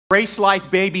GraceLife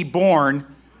baby born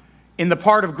in the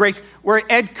part of Grace, where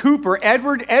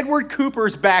Edward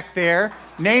Cooper's back there,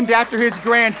 named after his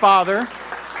grandfather.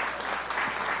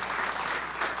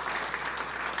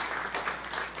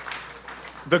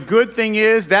 The good thing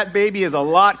is that baby is a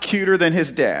lot cuter than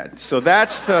his dad. So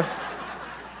that's the...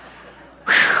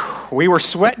 We were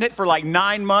sweating it for like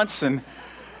 9 months and...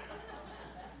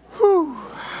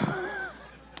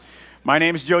 My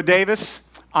name is Joe Davis.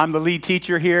 I'm the lead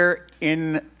teacher here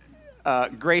in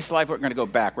GraceLife. We're going to go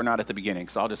back. We're not at the beginning,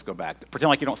 so I'll just go back. Pretend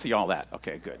like you don't see all that.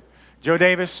 Okay, good. Joe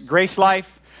Davis, GraceLife.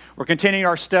 We're continuing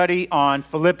our study on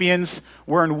Philippians.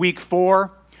 We're in week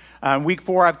 4. Week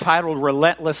 4 I've titled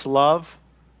Relentless Love.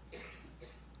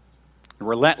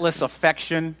 Relentless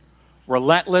affection.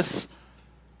 Relentless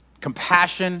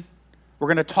compassion. We're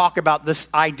going to talk about this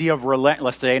idea of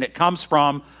relentless today, and it comes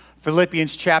from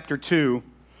Philippians chapter 2,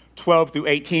 12 through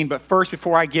 18. But first,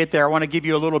 before I get there, I want to give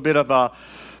you a little bit of a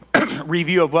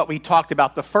review of what we talked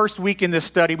about. The first week in this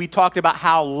study, we talked about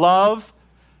how love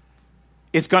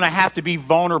is going to have to be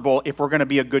vulnerable if we're going to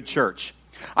be a good church.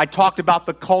 I talked about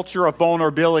the culture of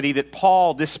vulnerability that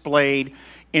Paul displayed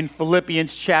in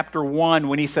Philippians chapter 1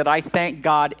 when he said, I thank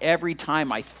God every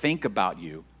time I think about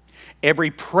you. Every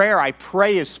prayer I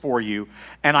pray is for you,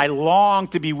 and I long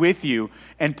to be with you.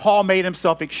 And Paul made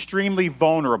himself extremely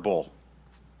vulnerable.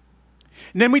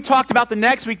 And then we talked about the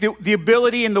next week, the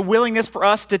ability and the willingness for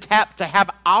us to have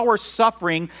our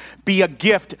suffering be a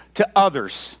gift to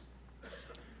others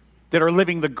that are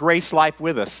living the grace life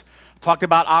with us. Talked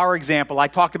about our example. I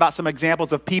talked about some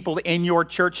examples of people in your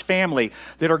church family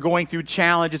that are going through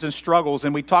challenges and struggles,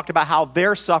 and we talked about how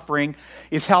their suffering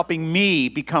is helping me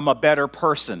become a better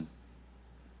person.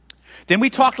 Then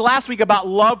we talked last week about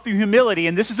love through humility,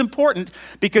 and this is important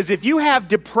because if you have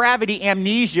depravity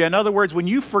amnesia, in other words, when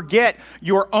you forget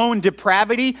your own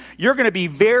depravity, you're going to be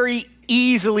very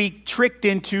easily tricked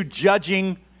into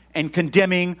judging and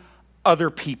condemning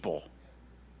other people.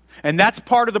 And that's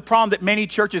part of the problem that many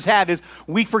churches have is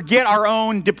we forget our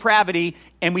own depravity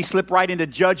and we slip right into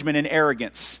judgment and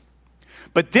arrogance.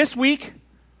 But this week,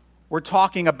 we're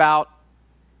talking about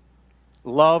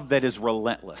love that is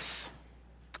relentless.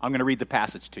 I'm going to read the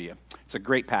passage to you. It's a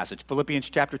great passage. Philippians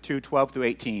chapter 2, 12 through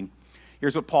 18.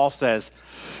 Here's what Paul says.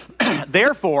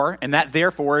 Therefore, and that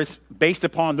therefore is based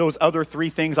upon those other 3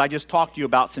 things I just talked to you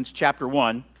about since chapter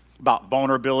 1, about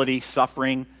vulnerability,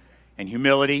 suffering, and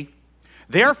humility.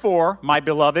 Therefore, my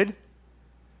beloved,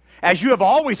 as you have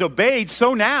always obeyed,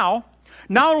 so now,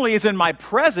 not only as in my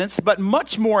presence, but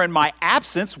much more in my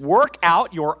absence, work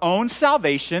out your own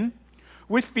salvation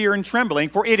with fear and trembling.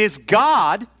 For it is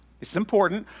God, this is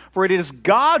important, for it is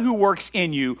God who works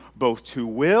in you both to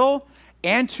will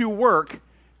and to work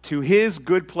to his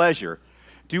good pleasure.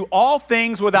 Do all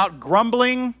things without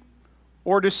grumbling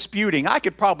or disputing. I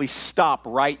could probably stop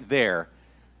right there,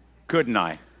 couldn't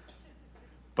I?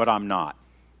 But I'm not.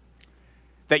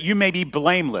 That you may be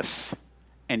blameless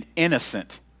and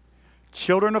innocent,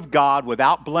 children of God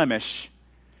without blemish,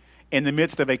 in the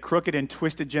midst of a crooked and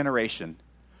twisted generation,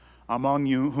 among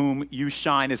you whom you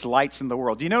shine as lights in the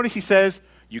world. Do you notice he says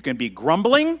you can be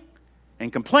grumbling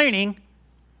and complaining,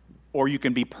 or you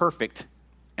can be perfect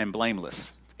and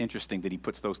blameless. It's interesting that he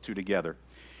puts those two together.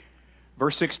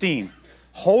 Verse 16,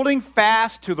 holding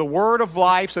fast to the word of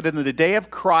life, so that in the day of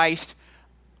Christ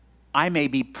I may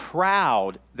be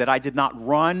proud that I did not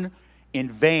run in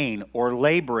vain or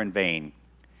labor in vain.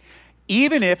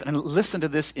 Even if, and listen to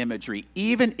this imagery,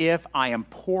 even if I am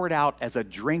poured out as a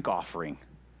drink offering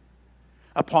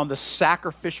upon the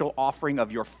sacrificial offering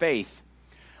of your faith,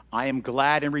 I am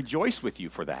glad and rejoice with you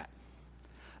for that.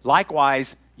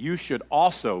 Likewise, you should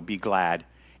also be glad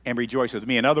and rejoice with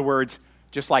me. In other words,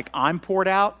 just like I'm poured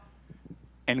out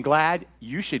and glad,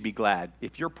 you should be glad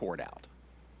if you're poured out.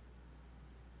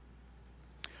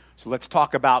 So let's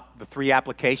talk about the 3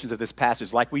 applications of this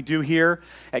passage. Like we do here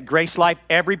at GraceLife,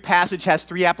 every passage has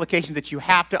 3 applications that you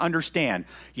have to understand.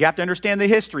 You have to understand the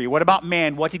history. What about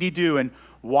man? What did he do? And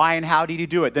why and how did he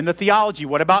do it? Then the theology.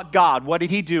 What about God? What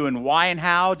did he do? And why and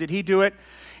how did he do it?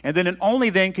 And then and only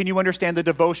then can you understand the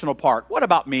devotional part. What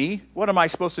about me? What am I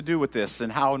supposed to do with this?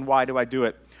 And how and why do I do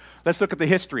it? Let's look at the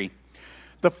history.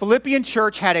 The Philippian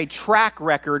church had a track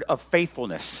record of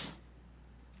faithfulness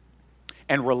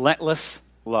and relentless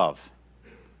love.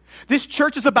 This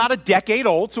church is about a decade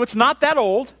old, so it's not that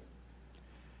old.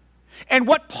 And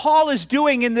what Paul is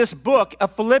doing in this book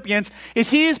of Philippians is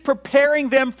he is preparing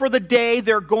them for the day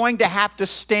they're going to have to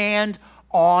stand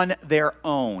on their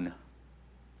own.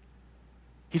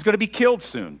 He's going to be killed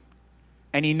soon,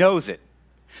 and he knows it.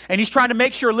 And he's trying to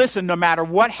make sure, listen, no matter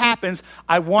what happens,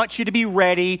 I want you to be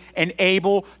ready and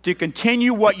able to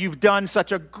continue what you've done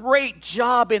such a great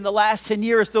job in the last 10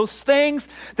 years. Those things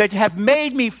that have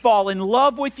made me fall in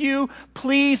love with you,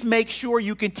 please make sure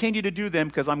you continue to do them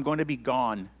because I'm going to be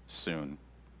gone soon.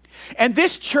 And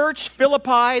this church,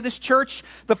 Philippi, this church,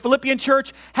 the Philippian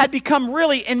church, had become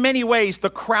really, in many ways, the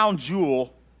crown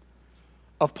jewel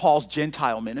of Paul's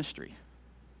Gentile ministry.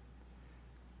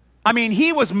 I mean,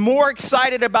 he was more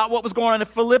excited about what was going on in the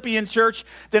Philippian church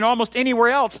than almost anywhere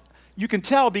else. You can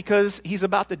tell because he's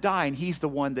about to die, and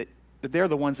they're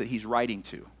the ones that he's writing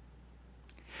to.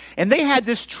 And they had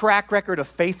this track record of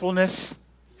faithfulness,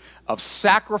 of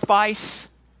sacrifice,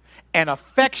 and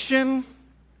affection,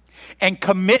 and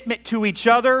commitment to each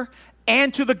other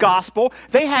and to the gospel.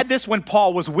 They had this when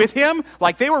Paul was with him.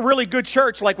 Like, they were really good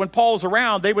church. Like, when Paul was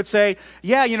around, they would say,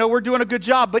 yeah, we're doing a good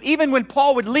job. But even when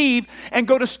Paul would leave and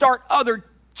go to start other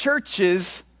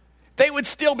churches, they would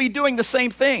still be doing the same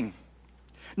thing.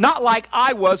 Not like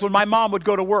I was when my mom would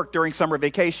go to work during summer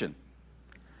vacation.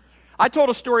 I told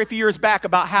a story a few years back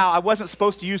about how I wasn't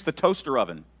supposed to use the toaster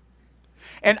oven.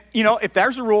 And, if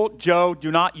there's a rule, Joe,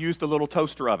 do not use the little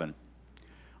toaster oven.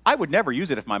 I would never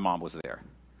use it if my mom was there.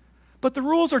 But the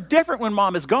rules are different when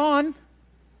mom is gone.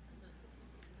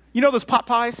 Those pot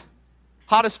pies?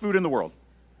 Hottest food in the world.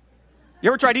 You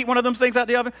ever tried to eat one of those things out of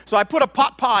the oven? So I put a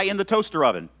pot pie in the toaster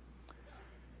oven.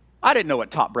 I didn't know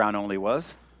what top brown only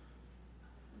was.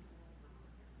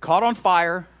 Caught on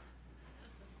fire,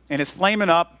 and it's flaming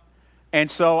up, and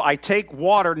so I take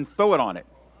water and throw it on it.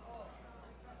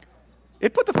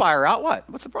 It put the fire out. What?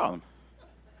 What's the problem?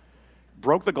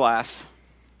 Broke the glass.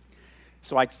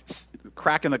 So I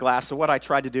crack in the glass. So what I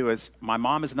tried to do is, my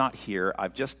mom is not here.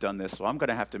 I've just done this, so I'm going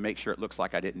to have to make sure it looks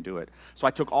like I didn't do it. So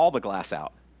I took all the glass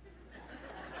out.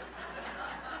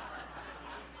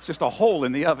 It's just a hole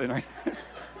in the oven, right?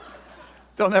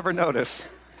 They'll never notice.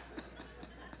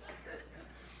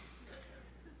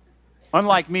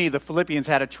 Unlike me, the Philippians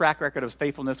had a track record of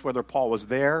faithfulness whether Paul was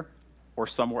there or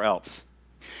somewhere else.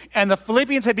 And the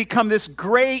Philippians had become this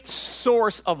great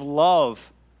source of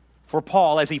love for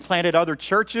Paul as he planted other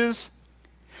churches,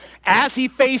 as he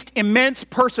faced immense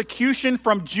persecution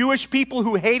from Jewish people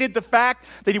who hated the fact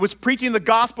that he was preaching the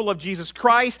gospel of Jesus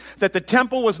Christ, that the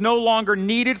temple was no longer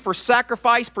needed for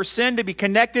sacrifice for sin to be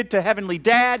connected to Heavenly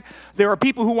Dad. There were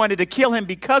people who wanted to kill him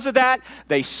because of that.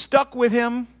 They stuck with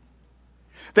him.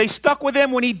 They stuck with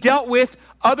him when he dealt with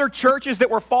other churches that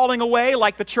were falling away,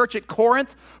 like the church at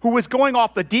Corinth, who was going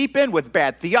off the deep end with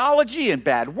bad theology and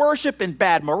bad worship and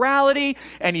bad morality,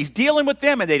 and he's dealing with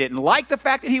them, and they didn't like the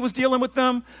fact that he was dealing with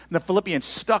them, and the Philippians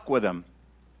stuck with him.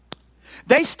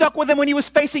 They stuck with him when he was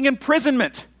facing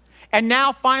imprisonment, and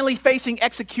now finally facing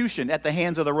execution at the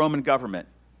hands of the Roman government.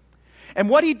 And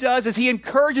what he does is he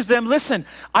encourages them, listen,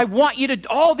 I want you to,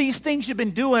 all these things you've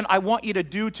been doing, I want you to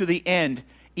do to the end,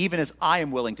 even as I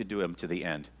am willing to do them to the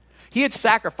end. He had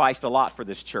sacrificed a lot for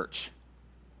this church.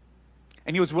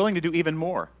 And he was willing to do even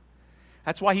more.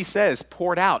 That's why he says,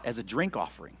 poured out as a drink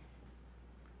offering,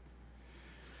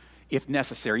 if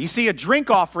necessary. You see, a drink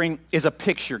offering is a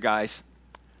picture, guys,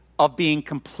 of being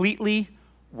completely,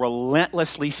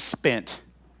 relentlessly spent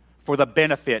for the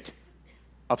benefit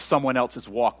of someone else's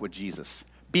walk with Jesus.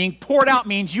 Being poured out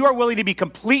means you are willing to be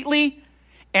completely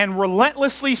and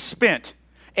relentlessly spent,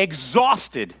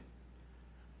 exhausted,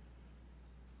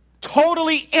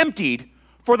 totally emptied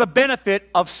for the benefit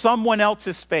of someone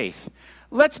else's faith.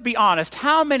 Let's be honest,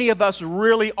 how many of us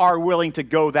really are willing to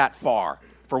go that far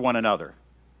for one another?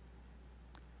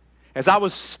 As I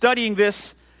was studying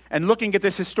this and looking at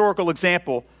this historical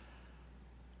example,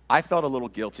 I felt a little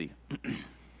guilty.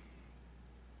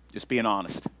 Just being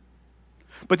honest.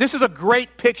 But this is a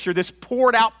great picture, this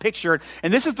poured out picture.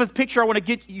 And this is the picture I want to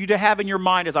get you to have in your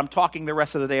mind as I'm talking the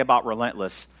rest of the day about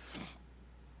Relentless.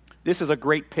 This is a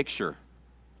great picture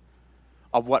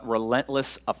of what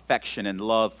relentless affection and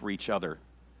love for each other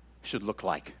should look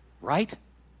like, right?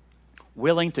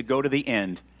 Willing to go to the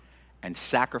end and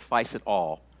sacrifice it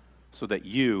all so that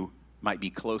you might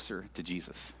be closer to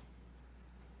Jesus.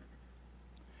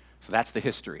 So that's the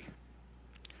history.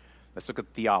 Let's look at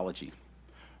theology.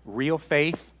 Real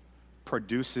faith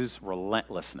produces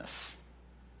relentlessness.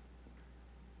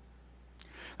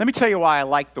 Let me tell you why I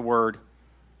like the word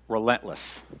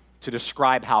relentless to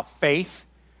describe how faith,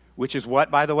 which is what,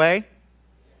 by the way?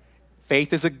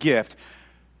 Faith is a gift.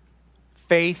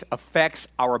 Faith affects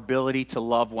our ability to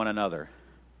love one another.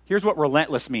 Here's what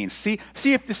relentless means. See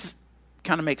if this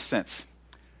kind of makes sense.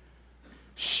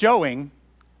 Showing,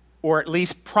 or at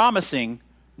least promising,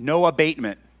 no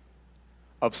abatement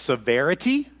of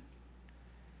severity,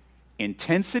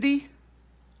 intensity,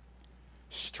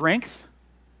 strength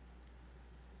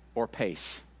or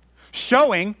pace,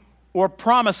 showing or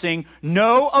promising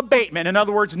no abatement. In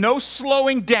other words, no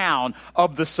slowing down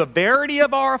of the severity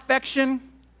of our affection,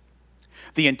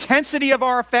 the intensity of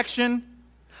our affection,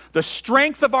 the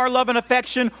strength of our love and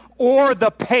affection, or the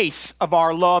pace of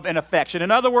our love and affection. In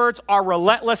other words, our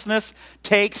relentlessness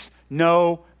takes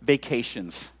no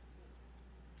vacations.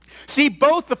 See,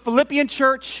 both the Philippian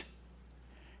church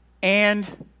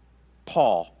and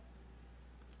Paul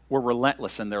were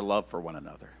relentless in their love for one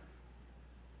another.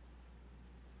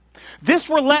 This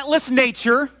relentless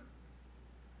nature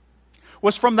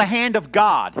was from the hand of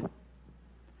God.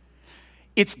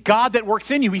 It's God that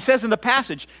works in you. He says in the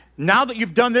passage, now that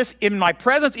you've done this in my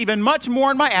presence, even much more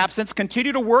in my absence,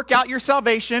 continue to work out your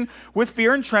salvation with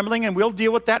fear and trembling, and we'll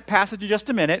deal with that passage in just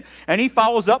a minute. And he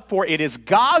follows up, for it is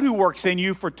God who works in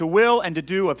you for to will and to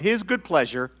do of his good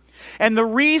pleasure. And the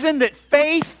reason that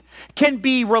faith can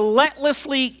be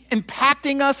relentlessly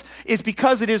impacting us is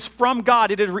because it is from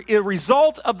God. It is a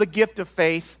result of the gift of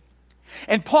faith.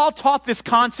 And Paul taught this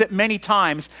concept many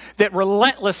times, that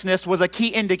relentlessness was a key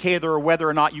indicator of whether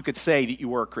or not you could say that you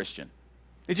were a Christian.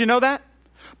 Did you know that?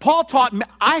 Paul taught,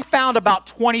 I found about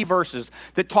 20 verses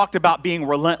that talked about being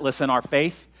relentless in our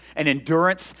faith and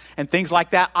endurance and things like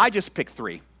that. I just picked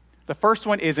 3. The first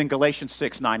one is in Galatians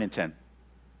 6, 9, and 10.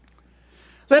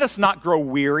 Let us not grow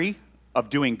weary of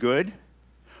doing good,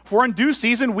 for in due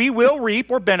season we will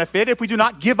reap or benefit if we do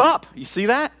not give up. You see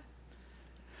that?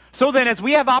 So then, as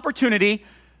we have opportunity,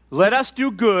 let us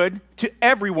do good to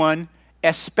everyone,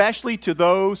 especially to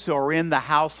those who are in the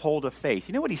household of faith.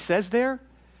 You know what he says there?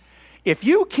 If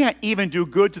you can't even do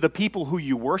good to the people who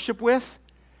you worship with,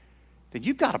 then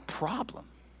you've got a problem.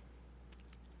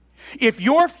 If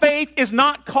your faith is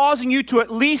not causing you to at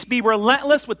least be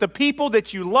relentless with the people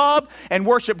that you love and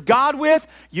worship God with,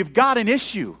 you've got an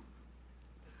issue.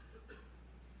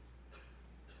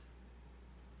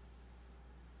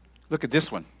 Look at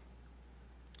this one.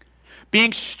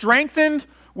 Being strengthened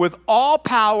with all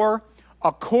power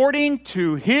according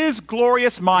to his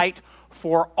glorious might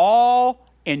for all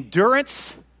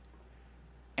endurance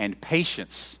and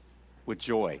patience with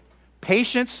joy.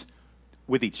 Patience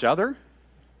with each other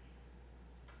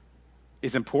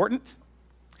is important.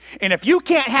 And if you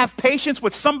can't have patience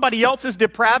with somebody else's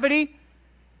depravity,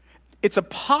 it's a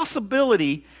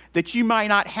possibility that you might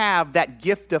not have that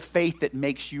gift of faith that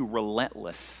makes you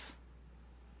relentless.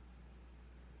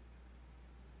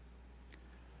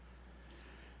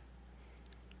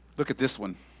 Look at this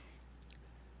one.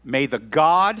 May the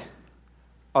God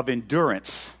of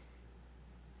endurance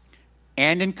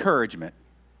and encouragement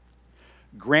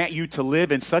grant you to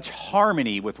live in such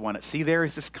harmony with one another. See, there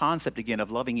is this concept again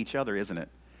of loving each other, isn't it?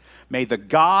 May the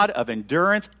God of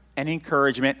endurance and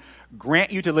encouragement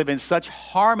grant you to live in such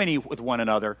harmony with one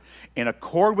another, in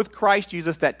accord with Christ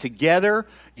Jesus, that together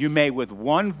you may with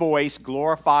one voice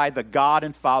glorify the God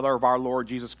and Father of our Lord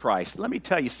Jesus Christ. Let me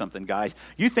tell you something, guys.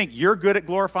 You think you're good at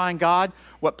glorifying God?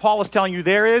 What Paul is telling you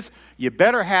there is, you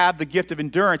better have the gift of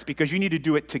endurance, because you need to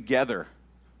do it together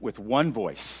with one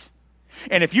voice.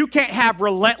 And if you can't have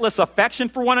relentless affection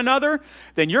for one another,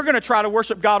 then you're going to try to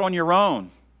worship God on your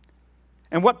own.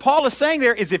 And what Paul is saying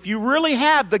there is, if you really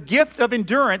have the gift of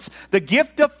endurance, the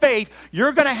gift of faith,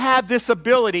 you're going to have this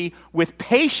ability with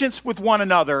patience with one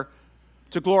another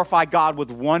to glorify God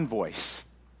with one voice.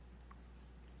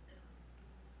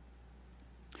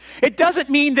 It doesn't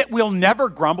mean that we'll never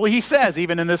grumble. He says,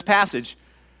 even in this passage,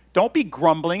 don't be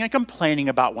grumbling and complaining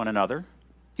about one another.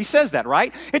 He says that,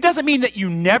 right? It doesn't mean that you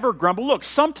never grumble. Look,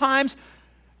 sometimes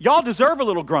y'all deserve a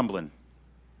little grumbling.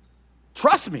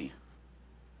 Trust me.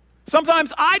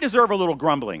 Sometimes I deserve a little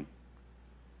grumbling.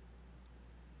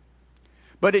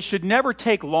 But it should never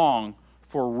take long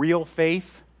for real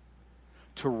faith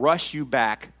to rush you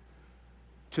back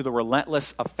to the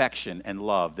relentless affection and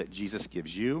love that Jesus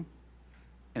gives you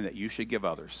and that you should give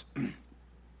others.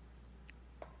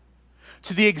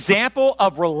 To the example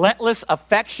of relentless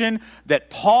affection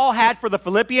that Paul had for the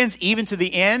Philippians, even to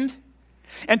the end,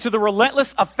 and to the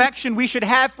relentless affection we should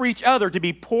have for each other to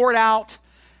be poured out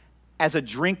as a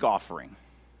drink offering.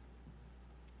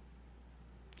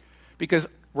 Because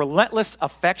relentless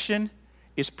affection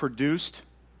is produced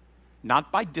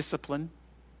not by discipline,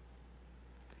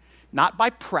 not by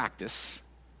practice,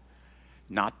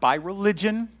 not by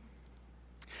religion,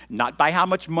 not by how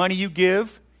much money you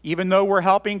give. Even though we're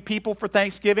helping people for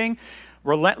Thanksgiving,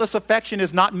 relentless affection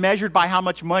is not measured by how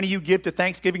much money you give to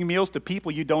Thanksgiving meals to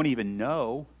people you don't even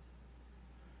know.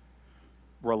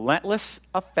 Relentless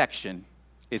affection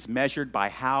is measured by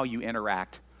how you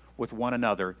interact with one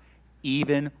another,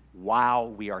 even while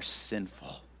we are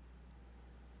sinful.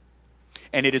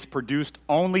 and it is produced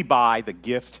only by the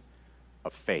gift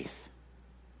of faith.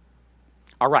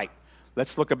 All right,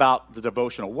 let's look about the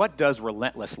devotional. What does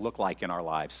relentless look like in our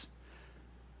lives?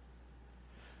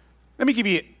 Let me give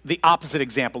you the opposite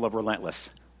example of relentless.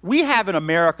 We have in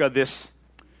America this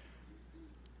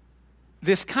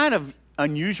kind of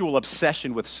unusual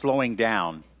obsession with slowing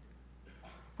down,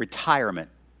 retirement.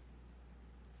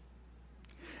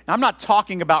 Now, I'm not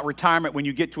talking about retirement when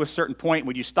you get to a certain point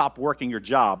when you stop working your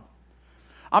job.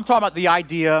 I'm talking about the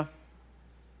idea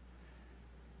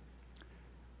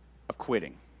of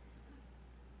quitting.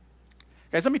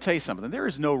 Guys, let me tell you something. There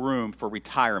is no room for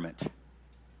retirement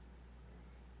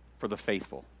for the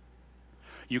faithful.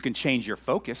 You can change your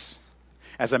focus.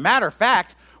 As a matter of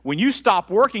fact, when you stop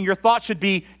working, your thought should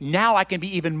be, now I can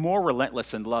be even more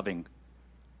relentless in loving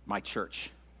my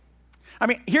church. I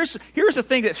mean, here's the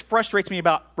thing that frustrates me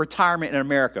about retirement in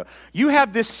America. You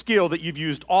have this skill that you've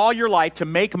used all your life to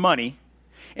make money,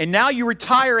 and now you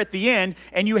retire at the end,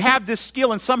 and you have this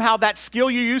skill, and somehow that skill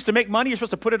you used to make money, you're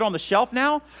supposed to put it on the shelf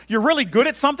now? You're really good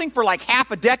at something for like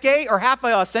half a decade or half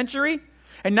a century,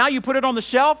 and now you put it on the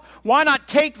shelf? Why not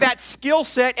take that skill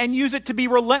set and use it to be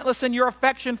relentless in your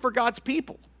affection for God's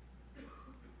people?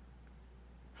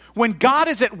 When God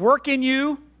is at work in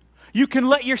you, you can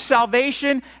let your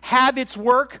salvation have its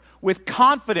work with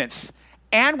confidence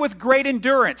and with great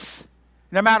endurance,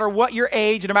 no matter what your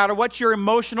age, no matter what your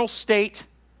emotional state.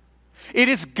 It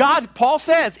is God, Paul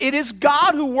says, it is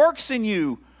God who works in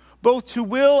you, both to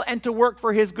will and to work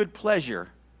for his good pleasure.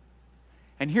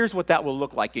 And here's what that will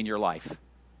look like in your life.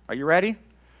 Are you ready?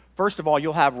 First of all,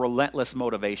 you'll have relentless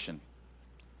motivation.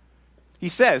 He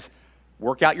says,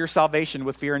 work out your salvation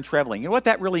with fear and trembling. You know what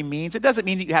that really means? It doesn't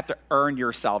mean that you have to earn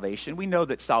your salvation. We know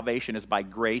that salvation is by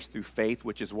grace through faith,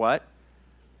 which is what?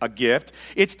 A gift.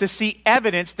 It's to see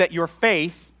evidence that your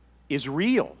faith is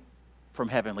real from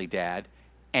Heavenly Dad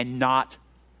and not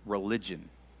religion.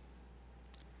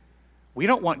 We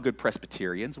don't want good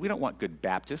Presbyterians. We don't want good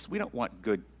Baptists. We don't want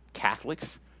good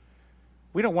Catholics.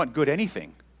 We don't want good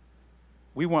anything.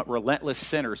 We want relentless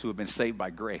sinners who have been saved by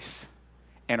grace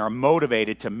and are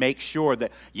motivated to make sure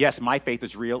that, yes, my faith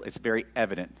is real. It's very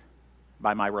evident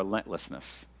by my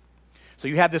relentlessness. So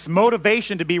you have this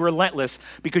motivation to be relentless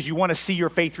because you want to see your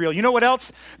faith real. You know what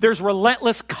else? There's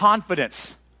relentless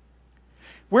confidence.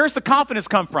 Where's the confidence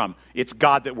come from? It's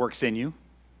God that works in you.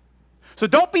 So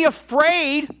don't be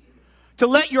afraid to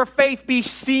let your faith be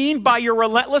seen by your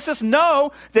relentlessness.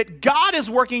 Know that God is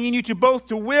working in you to both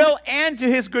to will and to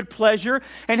his good pleasure,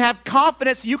 and have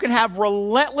confidence you can have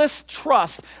relentless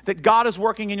trust that God is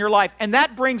working in your life. And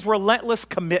that brings relentless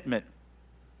commitment.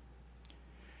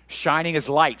 Shining as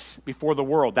lights before the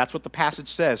world. That's what the passage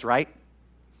says, right?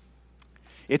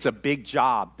 It's a big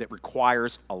job that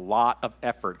requires a lot of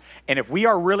effort. And if we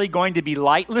are really going to be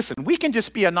light, listen, we can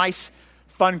just be a nice,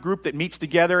 fun group that meets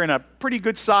together in a pretty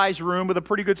good sized room with a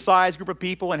pretty good sized group of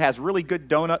people and has really good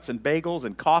donuts and bagels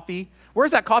and coffee.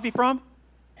 Where's that coffee from?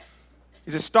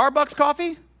 Is it Starbucks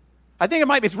coffee? I think it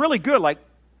might be. It's really good. Like,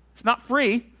 it's not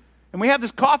free. And we have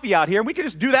this coffee out here, and we can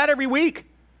just do that every week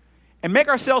and make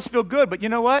ourselves feel good. But you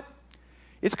know what?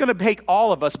 It's going to take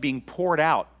all of us being poured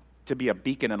out to be a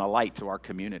beacon and a light to our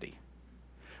community.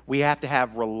 We have to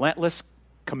have relentless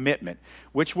commitment,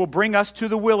 which will bring us to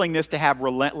the willingness to have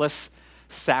relentless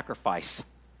sacrifice.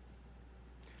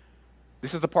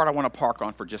 This is the part I want to park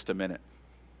on for just a minute.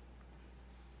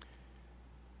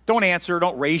 Don't answer,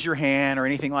 don't raise your hand or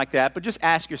anything like that, but just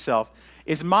ask yourself,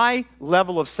 is my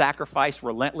level of sacrifice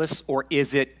relentless or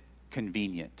is it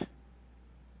convenient?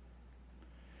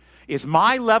 Is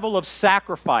my level of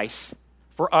sacrifice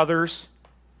for others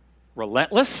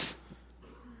relentless?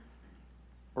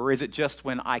 Or is it just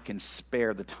when I can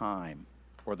spare the time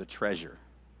or the treasure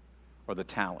or the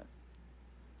talent?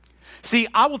 See,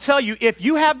 I will tell you, if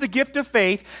you have the gift of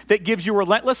faith that gives you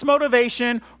relentless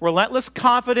motivation, relentless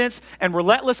confidence, and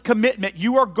relentless commitment,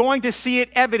 you are going to see it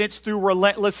evidenced through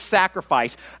relentless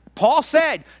sacrifice. Paul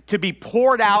said to be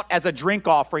poured out as a drink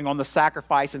offering on the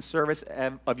sacrifice and service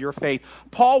of your faith.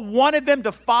 Paul wanted them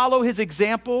to follow his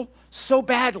example so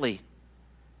badly.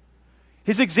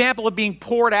 His example of being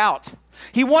poured out.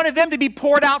 He wanted them to be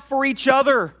poured out for each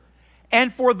other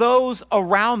and for those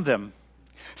around them.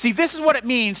 See, this is what it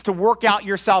means to work out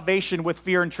your salvation with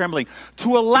fear and trembling.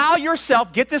 To allow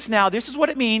yourself, get this now, this is what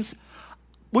it means.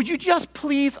 Would you just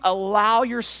please allow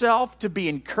yourself to be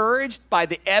encouraged by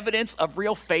the evidence of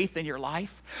real faith in your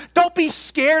life? Don't be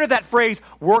scared of that phrase,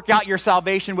 work out your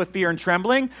salvation with fear and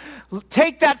trembling.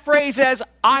 Take that phrase as,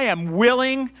 I am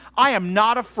willing, I am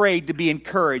not afraid to be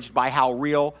encouraged by how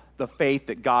real the faith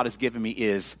that God has given me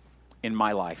is in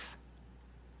my life.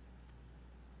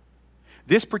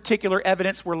 This particular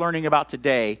evidence we're learning about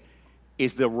today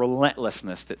is the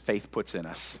relentlessness that faith puts in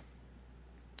us.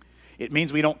 It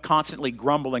means we don't constantly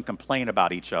grumble and complain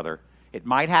about each other. It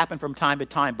might happen from time to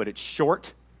time, but it's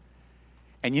short.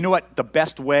 And you know what the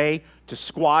best way to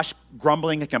squash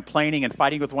grumbling and complaining and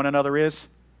fighting with one another is?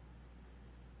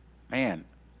 Man,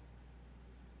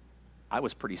 I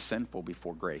was pretty sinful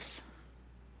before grace.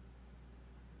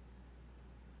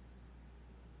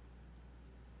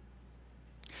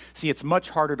 See, it's much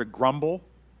harder to grumble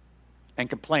and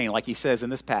complain, like he says in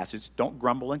this passage. Don't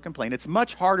grumble and complain. It's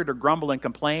much harder to grumble and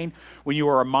complain when you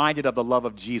are reminded of the love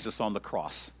of Jesus on the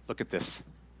cross. Look at this.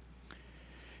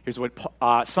 Here's what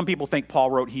some people think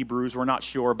Paul wrote Hebrews. We're not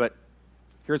sure, but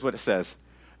here's what it says.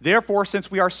 Therefore,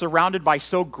 since we are surrounded by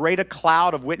so great a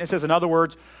cloud of witnesses, in other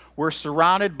words, we're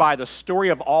surrounded by the story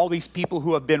of all these people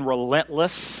who have been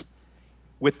relentless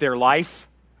with their life.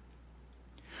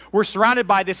 We're surrounded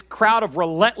by this crowd of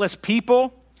relentless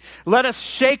people. Let us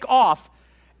shake off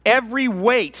every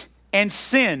weight and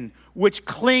sin which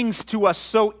clings to us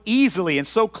so easily and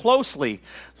so closely.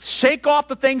 Shake off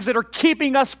the things that are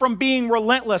keeping us from being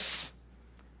relentless.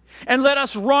 And let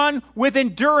us run with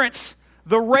endurance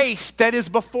the race that is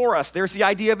before us. There's the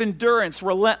idea of endurance,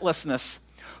 relentlessness.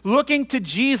 Looking to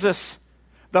Jesus,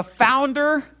 the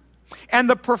founder and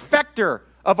the perfecter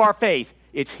of our faith.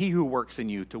 It's he who works in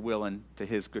you to will and to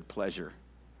his good pleasure.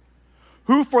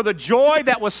 Who for the joy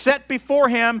that was set before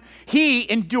him, he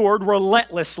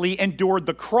relentlessly endured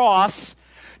the cross,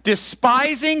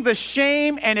 despising the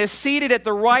shame, and is seated at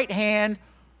the right hand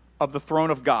of the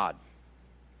throne of God.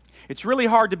 It's really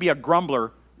hard to be a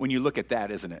grumbler when you look at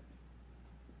that, isn't it?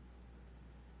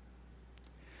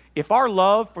 If our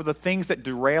love for the things that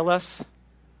derail us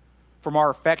from our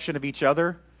affection of each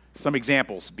other, some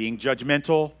examples, being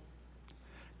judgmental,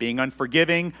 being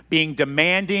unforgiving, being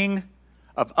demanding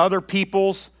of other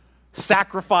people's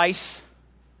sacrifice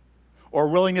or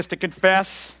willingness to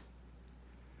confess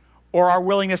or our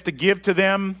willingness to give to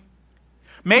them.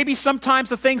 Maybe sometimes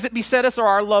the things that beset us are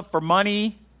our love for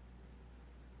money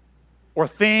or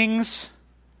things.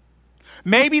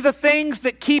 Maybe the things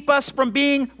that keep us from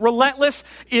being relentless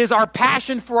is our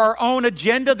passion for our own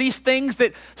agenda, these things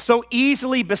that so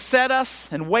easily beset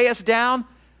us and weigh us down.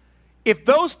 If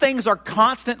those things are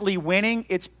constantly winning,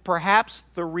 it's perhaps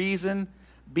the reason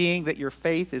being that your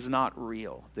faith is not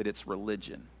real, that it's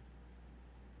religion.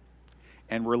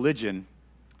 And religion,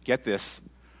 get this,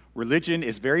 religion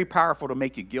is very powerful to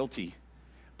make you guilty,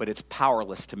 but it's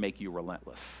powerless to make you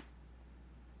relentless.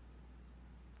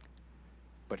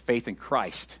 But faith in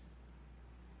Christ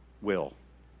will.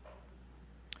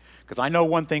 Because I know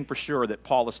one thing for sure that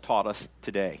Paul has taught us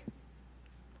today.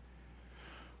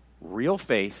 Real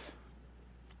faith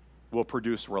will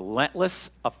produce relentless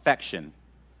affection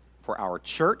for our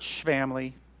church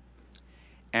family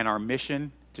and our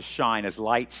mission to shine as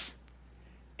lights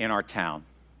in our town.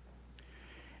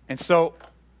 And so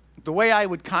the way I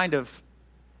would kind of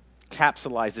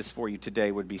capsulize this for you today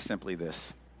would be simply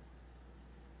this.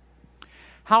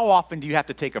 How often do you have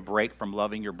to take a break from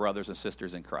loving your brothers and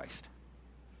sisters in Christ?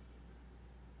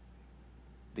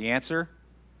 The answer?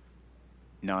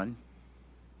 None.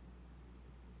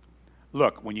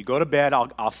 Look, when you go to bed,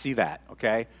 I'll see that,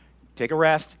 okay? Take a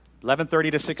rest,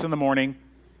 11:30 to 6 in the morning,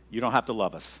 you don't have to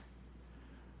love us.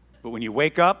 But when you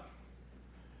wake up,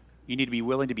 you need to be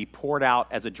willing to be poured out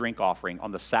as a drink offering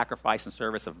on the sacrifice and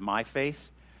service of my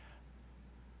faith.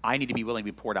 I need to be willing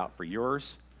to be poured out for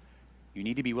yours. You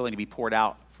need to be willing to be poured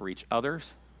out for each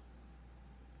other's.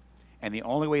 And the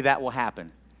only way that will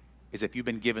happen is if you've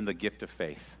been given the gift of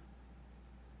faith.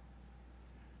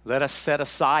 Let us set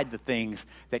aside the things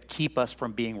that keep us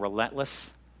from being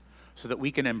relentless so that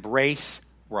we can embrace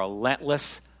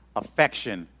relentless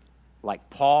affection like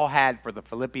Paul had for the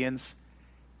Philippians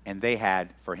and they had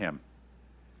for him.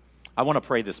 I want to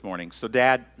pray this morning. So,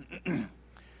 Dad,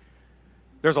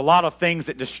 there's a lot of things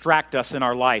that distract us in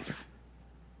our life.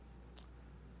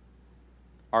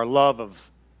 Our love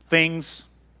of things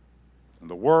in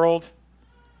the world.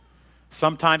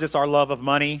 Sometimes it's our love of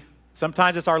money.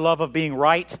 Sometimes it's our love of being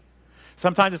right.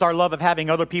 Sometimes it's our love of having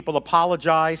other people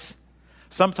apologize.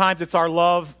 Sometimes it's our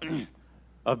love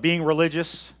of being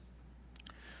religious.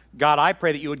 God, I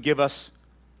pray that you would give us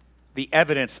the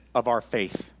evidence of our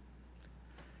faith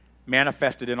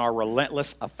manifested in our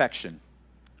relentless affection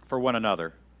for one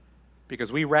another. Because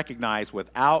we recognize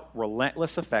without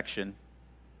relentless affection,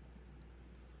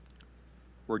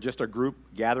 we're just a group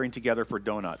gathering together for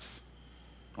donuts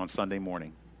on Sunday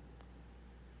morning.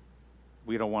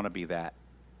 We don't want to be that.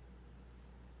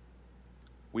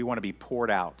 We want to be poured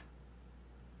out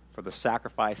for the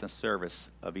sacrifice and service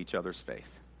of each other's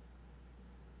faith.